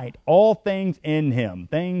unite all things in Him,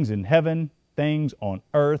 things in heaven, things on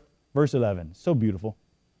earth. Verse 11, so beautiful.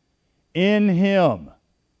 In Him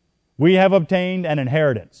we have obtained an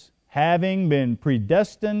inheritance, having been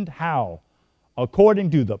predestined, how?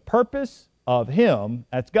 According to the purpose of Him,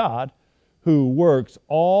 that's God, who works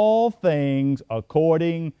all things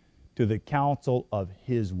according to the counsel of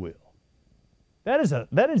His will. That is a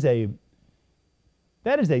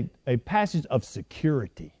passage of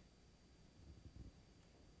security.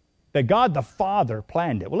 That God the Father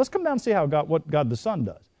planned it. Well, let's come down and see what God the Son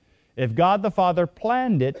does. If God the Father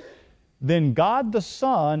planned it, then God the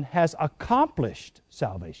Son has accomplished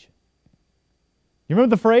salvation. You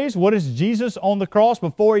remember the phrase, what is Jesus on the cross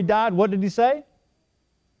before He died? What did He say?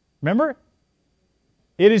 Remember?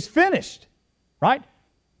 It is finished, right?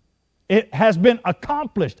 It has been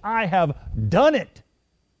accomplished. I have done it.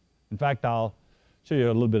 In fact, I'll show you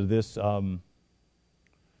a little bit of this.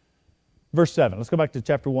 Verse 7. Let's go back to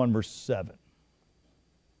chapter 1, verse 7.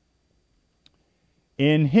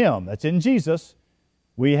 In Him, that's in Jesus,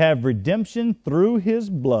 we have redemption through His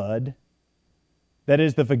blood, that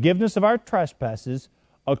is the forgiveness of our trespasses,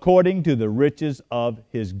 according to the riches of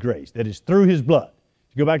His grace. That is through His blood.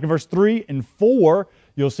 If you go back to verse 3 and 4,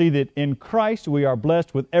 you'll see that in Christ we are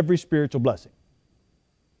blessed with every spiritual blessing.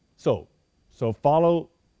 So follow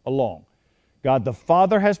along. God the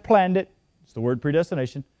Father has planned it. It's the word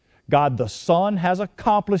predestination. God the Son has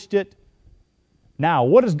accomplished it. Now,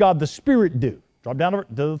 what does God the Spirit do? Drop down to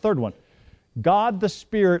the third one. God the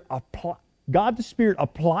Spirit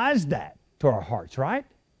applies that to our hearts, right?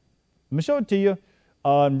 Let me show it to you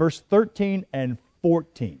in verse 13 and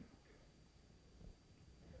 14.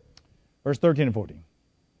 Verse 13 and 14.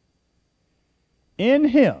 In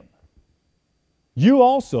Him, you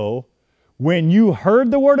also, when you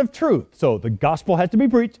heard the word of truth, so the gospel has to be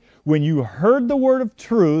preached, when you heard the word of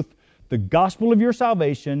truth, the gospel of your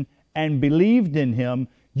salvation, and believed in Him,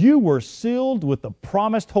 you were sealed with the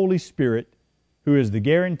promised Holy Spirit, who is the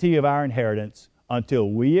guarantee of our inheritance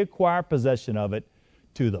until we acquire possession of it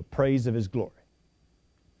to the praise of His glory.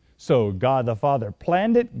 So God the Father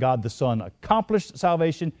planned it. God the Son accomplished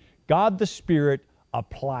salvation. God the Spirit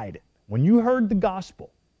applied it. When you heard the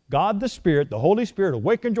gospel, God the Spirit, the Holy Spirit,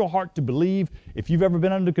 awakened your heart to believe. If you've ever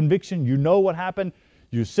been under conviction, you know what happened.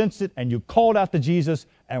 You sensed it and you called out to Jesus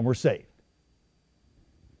and were saved.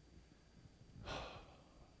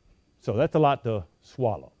 So that's a lot to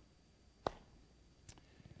swallow.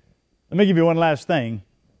 Let me give you one last thing.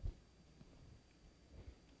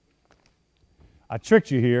 I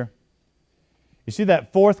tricked you here. You see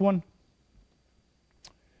that fourth one?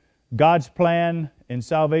 God's plan in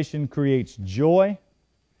salvation creates joy.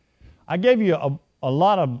 I gave you a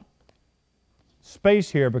lot of space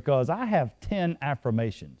here because I have 10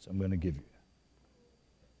 affirmations I'm going to give you.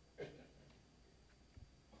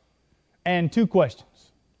 And 2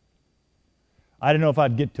 questions. I didn't know if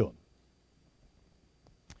I'd get to them.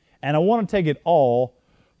 And I want to take it all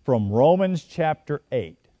from Romans chapter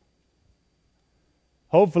 8.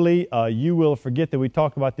 Hopefully, you will forget that we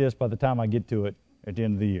talked about this by the time I get to it at the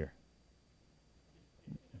end of the year.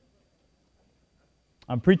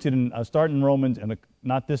 I'm preaching, starting in Romans, and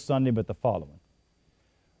not this Sunday, but the following.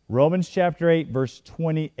 Romans chapter 8, verse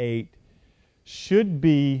 28 should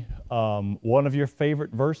be one of your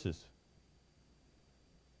favorite verses.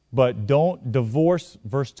 But don't divorce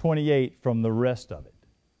verse 28 from the rest of it.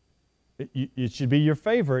 It should be your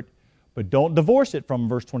favorite, but don't divorce it from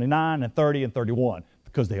verse 29 and 30 and 31,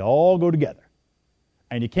 because they all go together.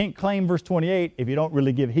 And you can't claim verse 28 if you don't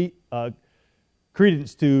really give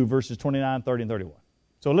credence to verses 29, 30, and 31.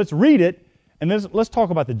 So let's read it, and let's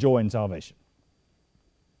talk about the joy in salvation.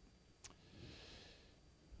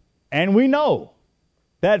 And we know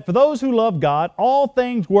that for those who love God, all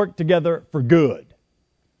things work together for good,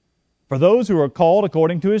 for those who are called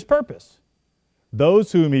according to His purpose.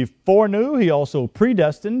 Those whom He foreknew, He also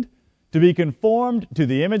predestined to be conformed to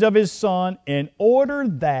the image of His Son, in order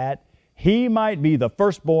that He might be the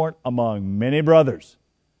firstborn among many brothers.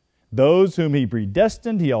 Those whom He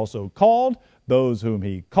predestined, He also called. Those whom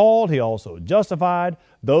He called, He also justified.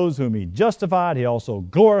 Those whom He justified, He also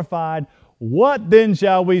glorified. What then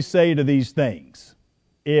shall we say to these things?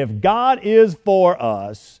 If God is for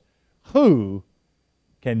us, who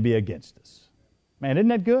can be against us? Man, isn't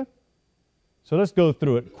that good? So let's go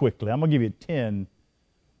through it quickly. I'm going to give you 10.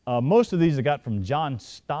 Most of these I got from John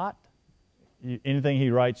Stott. Anything he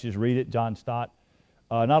writes, just read it, John Stott.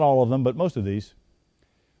 Not all of them, but most of these.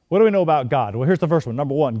 What do we know about God? Well, here's the first one.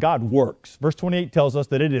 Number 1, God works. Verse 28 tells us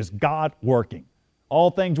that it is God working. All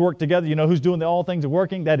things work together. You know who's doing the all things are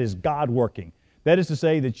working? That is God working. That is to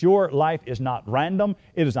say that your life is not random.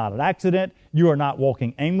 It is not an accident. You are not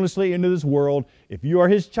walking aimlessly into this world. If you are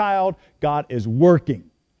His child, God is working.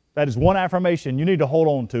 That is one affirmation you need to hold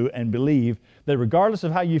on to and believe that regardless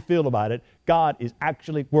of how you feel about it, God is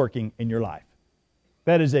actually working in your life.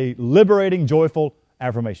 That is a liberating, joyful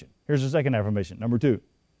affirmation. Here's the second affirmation. Number 2,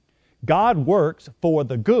 God works for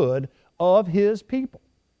the good of His people.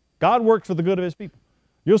 God works for the good of His people.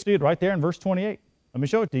 You'll see it right there in verse 28. Let me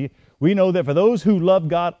show it to you. We know that for those who love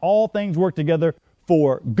God, all things work together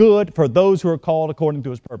for good for those who are called according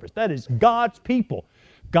to His purpose. That is God's people.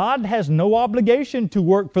 God has no obligation to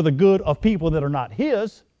work for the good of people that are not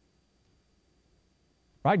His.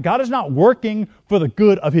 Right? God is not working for the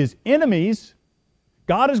good of His enemies.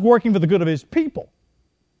 God is working for the good of His people.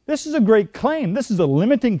 This is a great claim. This is a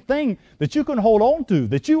limiting thing that you can hold on to,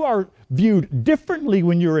 that you are viewed differently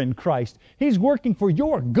when you're in Christ. He's working for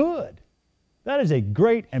your good. That is a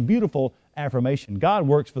great and beautiful affirmation. God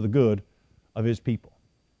works for the good of His people.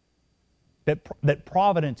 That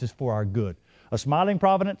providence is for our good. A smiling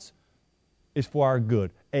providence is for our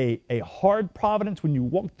good. A hard providence, when you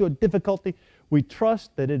walk through a difficulty, we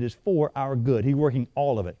trust that it is for our good. He's working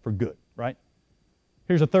all of it for good, right?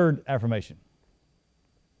 Here's a third affirmation.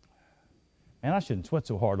 Man, I shouldn't sweat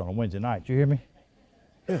so hard on a Wednesday night. You hear me?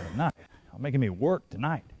 Good night. You're making me work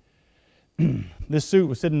tonight. This suit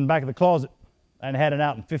was sitting in the back of the closet. I hadn't had it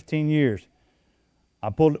out in 15 years.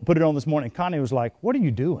 I put it on this morning. Connie was like, "What are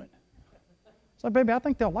you doing?" It's like, "Baby, I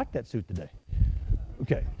think they'll like that suit today."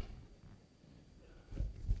 Okay.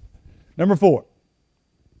 Number 4.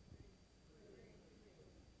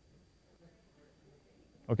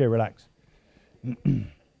 Okay, relax.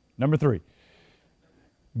 Number 3.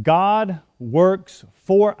 God works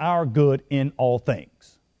for our good in all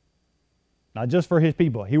things. Not just for His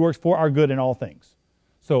people. He works for our good in all things.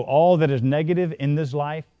 So all that is negative in this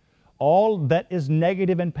life, all that is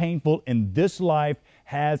negative and painful in this life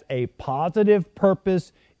has a positive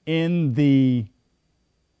purpose in the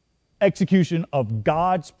execution of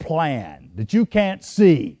God's plan that you can't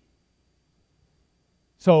see.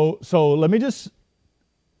 So let me just...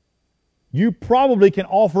 You probably can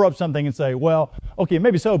offer up something and say, well, okay,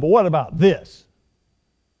 maybe so, but what about this?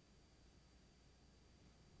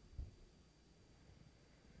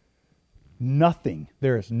 Nothing.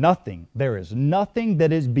 There is nothing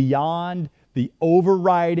that is beyond the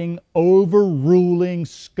overriding, overruling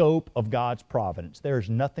scope of God's providence. There is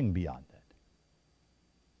nothing beyond that.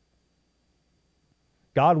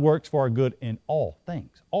 God works for our good in all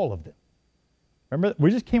things, all of them. Remember,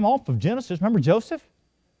 we just came off of Genesis. Remember Joseph?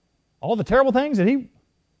 All the terrible things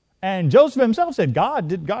and Joseph himself said,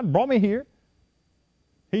 God brought me here.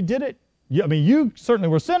 He did it. I mean, you certainly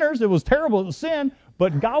were sinners. It was terrible. It was sin.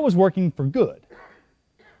 But God was working for good.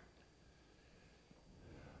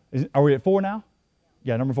 Are we at 4 now?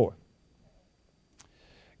 Yeah, number 4.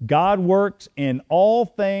 God works in all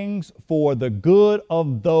things for the good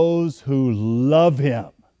of those who love Him.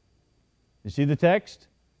 You see the text?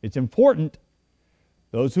 It's important.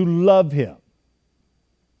 Those who love Him.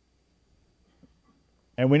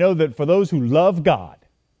 And we know that for those who love God,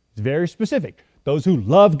 it's very specific. Those who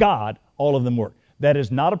love God, all of them work. That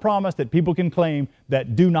is not a promise that people can claim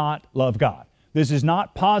that do not love God. This is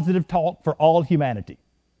not positive talk for all humanity.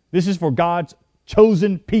 This is for God's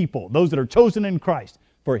chosen people, those that are chosen in Christ.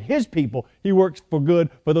 For His people, He works for good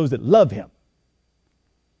for those that love Him.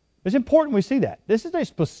 It's important we see that. This is a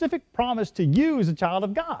specific promise to you as a child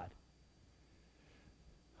of God.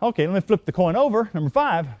 Okay, let me flip the coin over. Number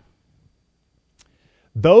 5.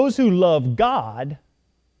 Those who love God,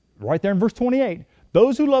 right there in verse 28,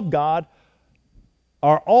 those who love God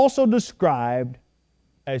are also described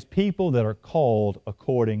as people that are called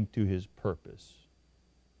according to His purpose.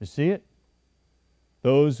 You see it?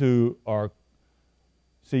 Those who are,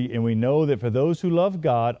 and we know that for those who love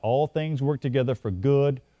God, all things work together for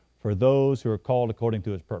good for those who are called according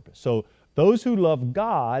to His purpose. So those who love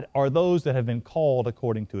God are those that have been called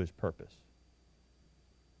according to His purpose.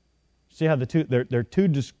 See how they're two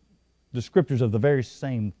descriptors of the very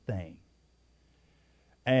same thing.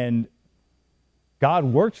 And God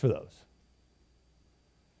works for those.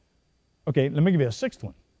 Okay, let me give you a 6th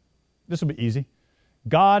one. This will be easy.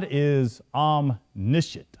 God is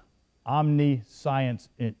omniscient.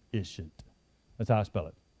 Omniscience-iscient. That's how I spell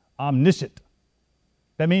it. Omniscient.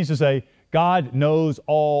 That means to say God knows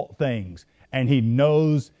all things, and He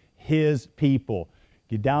knows His people.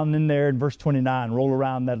 Get down in there in verse 29, roll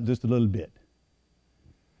around that just a little bit.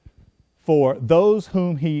 For those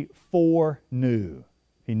whom He foreknew,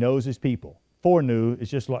 He knows His people. Foreknew is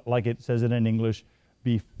just like it says it in English,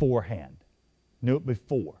 beforehand. Knew it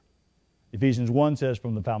before. Ephesians 1 says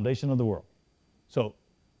from the foundation of the world. So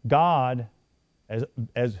God,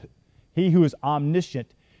 as He who is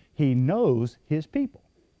omniscient, He knows His people.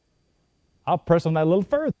 I'll press on that a little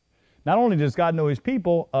further. Not only does God know His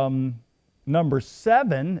people, number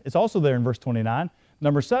 7, it's also there in verse 29.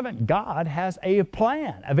 Number 7, God has a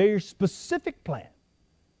plan, a very specific plan.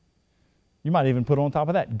 You might even put on top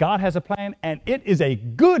of that, God has a plan, and it is a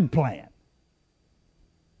good plan.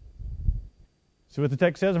 See what the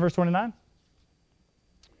text says in verse 29?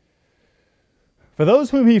 For those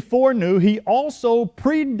whom He foreknew, He also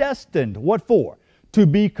predestined. What for? To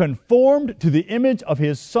be conformed to the image of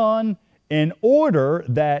His Son, in order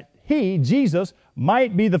that He, Jesus,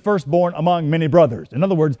 might be the firstborn among many brothers. In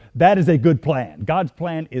other words, that is a good plan. God's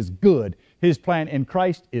plan is good. His plan in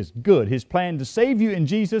Christ is good. His plan to save you in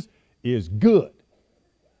Jesus is good.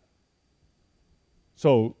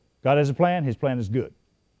 So, God has a plan. His plan is good.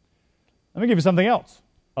 Let me give you something else.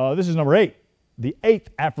 This is number 8, the 8th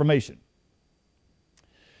affirmation.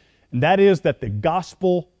 And that is that the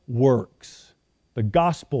gospel works. The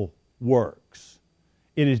gospel works.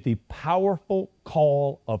 It is the powerful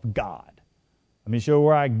call of God. Let me show you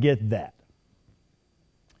where I get that.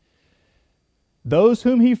 Those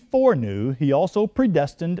whom He foreknew, He also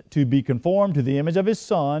predestined to be conformed to the image of His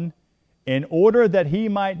Son, in order that He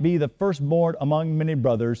might be the firstborn among many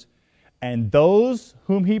brothers. And those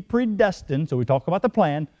whom He predestined, so we talk about the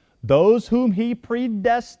plan, those whom He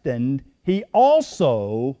predestined, He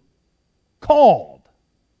also called.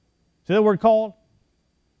 See that word called?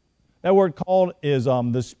 That word called is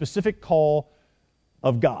the specific call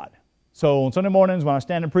of God. So on Sunday mornings when I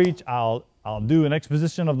stand and preach, I'll do an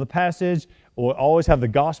exposition of the passage, or always have the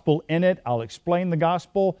gospel in it. I'll explain the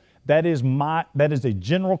gospel. That is a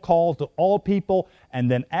general call to all people. And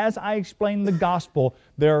then as I explain the gospel,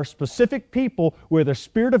 there are specific people where the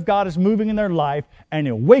Spirit of God is moving in their life and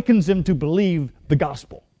it awakens them to believe the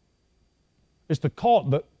gospel. It's the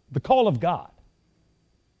call of God.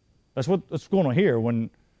 That's what's going on here. When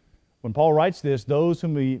Paul writes this, those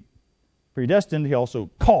whom He predestined, He also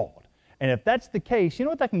called. And if that's the case, you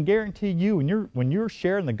know what I can guarantee you when you're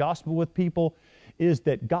sharing the gospel with people is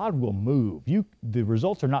that God will move. The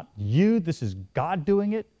results are not you. This is God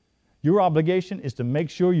doing it. Your obligation is to make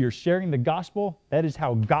sure you're sharing the gospel. That is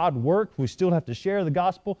how God works. We still have to share the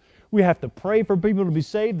gospel. We have to pray for people to be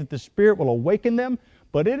saved, that the Spirit will awaken them.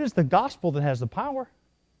 But it is the gospel that has the power.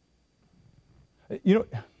 You know,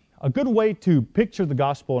 a good way to picture the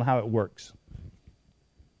gospel and how it works.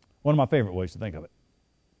 One of my favorite ways to think of it.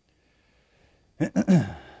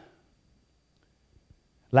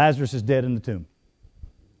 Lazarus is dead in the tomb.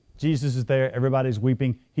 Jesus is there. Everybody's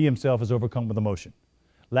weeping. He Himself is overcome with emotion.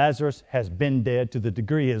 Lazarus has been dead to the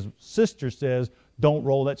degree his sister says, don't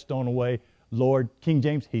roll that stone away. Lord, King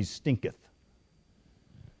James, he stinketh.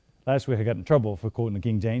 Last week I got in trouble for quoting the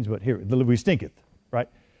King James, but here, we stinketh, right?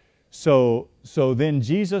 So then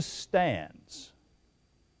Jesus stands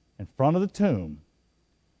in front of the tomb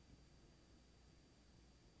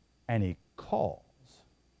and he calls.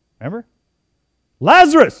 Remember?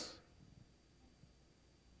 Lazarus!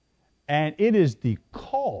 And it is the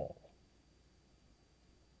call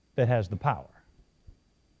that has the power.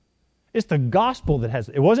 It's the gospel that has,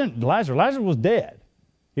 it wasn't Lazarus. Lazarus was dead.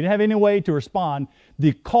 He didn't have any way to respond.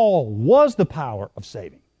 The call was the power of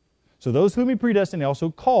saving. So those whom he predestined, he also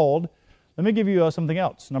called. Let me give you something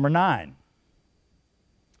else. Number 9.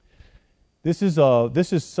 This is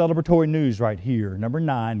celebratory news right here. Number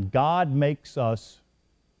 9, God makes us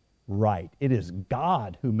right. It is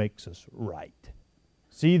God who makes us right.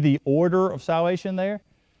 See the order of salvation there?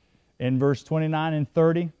 In verse 29 and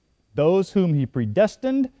 30. Those whom he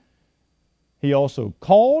predestined, he also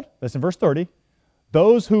called. That's in verse 30.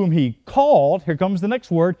 Those whom he called, here comes the next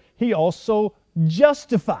word, he also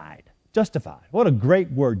justified. Justified. What a great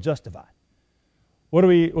word, justified. What do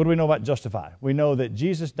we know about justified? We know that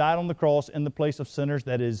Jesus died on the cross in the place of sinners.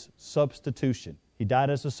 That is substitution. He died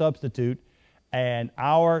as a substitute, and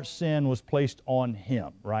our sin was placed on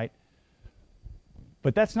him, right?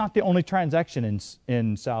 But that's not the only transaction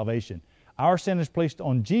in salvation. Our sin is placed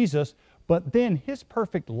on Jesus, but then his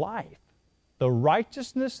perfect life, the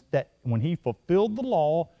righteousness that when he fulfilled the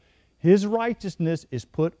law, his righteousness is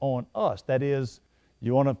put on us. That is,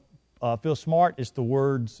 you want to feel smart, it's the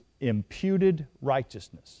words imputed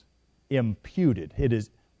righteousness. Imputed. It is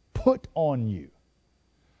put on you.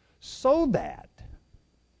 So that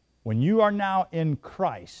when you are now in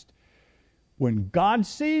Christ, when God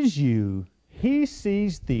sees you, he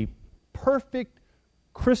sees the perfect,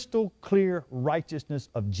 crystal clear righteousness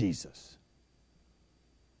of Jesus.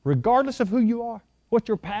 Regardless of who you are, what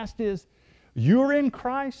your past is, you're in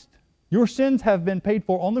Christ. Your sins have been paid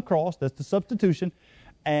for on the cross. That's the substitution.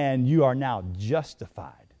 And you are now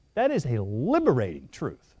justified. That is a liberating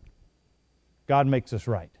truth. God makes us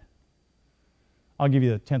right. I'll give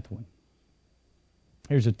you the 10th one.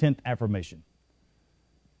 Here's a 10th affirmation.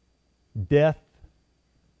 Death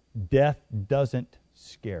doesn't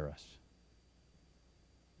scare us.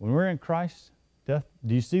 When we're in Christ, death,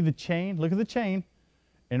 do you see the chain? Look at the chain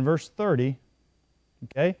in verse 30.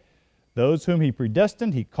 Okay? Those whom he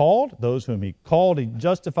predestined, he called. Those whom he called, he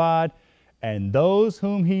justified. And those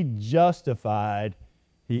whom he justified,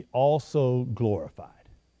 he also glorified.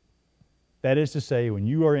 That is to say, when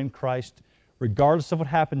you are in Christ, regardless of what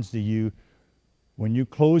happens to you, when you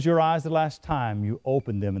close your eyes the last time, you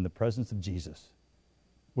open them in the presence of Jesus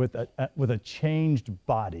with a changed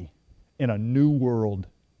body in a new world,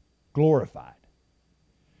 glorified.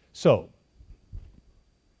 So,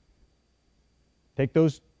 take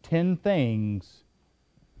those 10 things,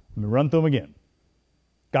 let me run through them again.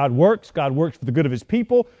 God works for the good of his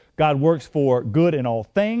people. God works for good in all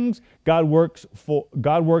things. God works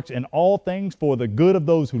in all things for the good of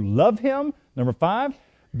those who love him. Number 5,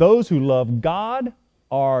 those who love God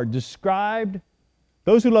are described.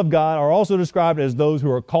 Those who love God are also described as those who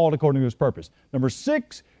are called according to his purpose. Number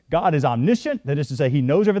 6, God is omniscient. That is to say, he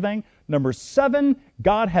knows everything. Number 7,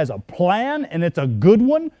 God has a plan, and it's a good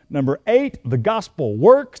one. Number 8, the gospel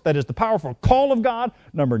works. That is the powerful call of God.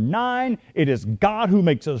 Number 9, it is God who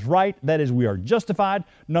makes us right. That is, we are justified.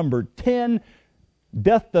 Number 10,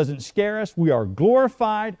 death doesn't scare us. We are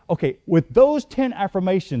glorified. Okay, with those 10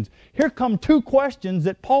 affirmations, here come 2 questions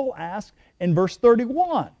that Paul asked in verse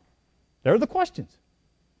 31. There are the questions.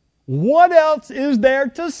 What else is there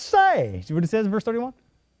to say? See what it says in verse 31?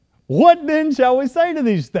 What then shall we say to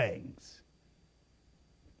these things?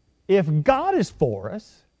 If God is for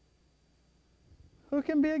us, who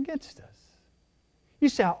can be against us? You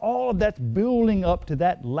see how all of that's building up to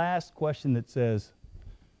that last question that says,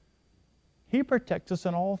 he protects us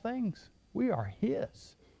in all things. We are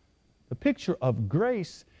his. The picture of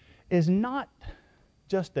grace is not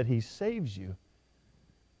just that he saves you.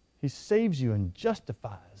 He saves you and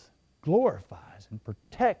justifies, glorifies, and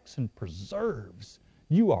protects and preserves.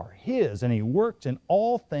 You are his, and he works in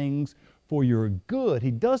all things for your good.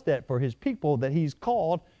 He does that for his people that he's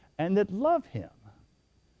called and that love him.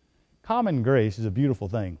 Common grace is a beautiful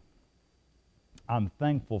thing. I'm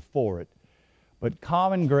thankful for it. But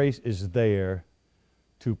common grace is there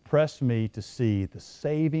to press me to see the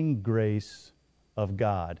saving grace of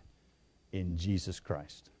God in Jesus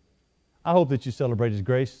Christ. I hope that you celebrate his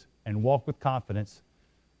grace and walk with confidence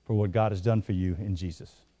for what God has done for you in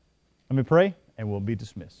Jesus. Let me pray, and we'll be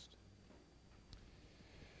dismissed.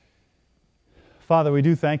 Father, we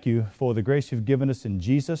do thank you for the grace you've given us in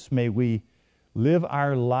Jesus. May we live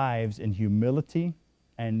our lives in humility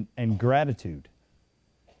and gratitude.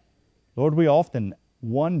 Lord, we often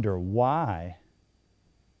wonder, why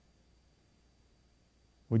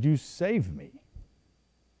would you save me?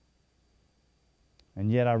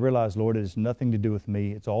 And yet I realize, Lord, it has nothing to do with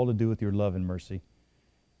me. It's all to do with your love and mercy.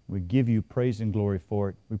 We give you praise and glory for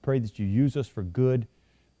it. We pray that you use us for good,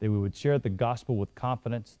 that we would share the gospel with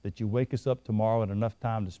confidence, that you wake us up tomorrow at enough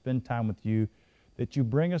time to spend time with you, that you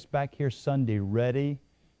bring us back here Sunday ready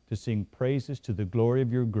to sing praises to the glory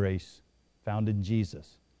of your grace found in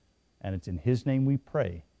Jesus. And it's in his name we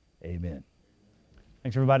pray. Amen.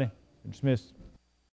 Thanks, everybody. You're dismissed.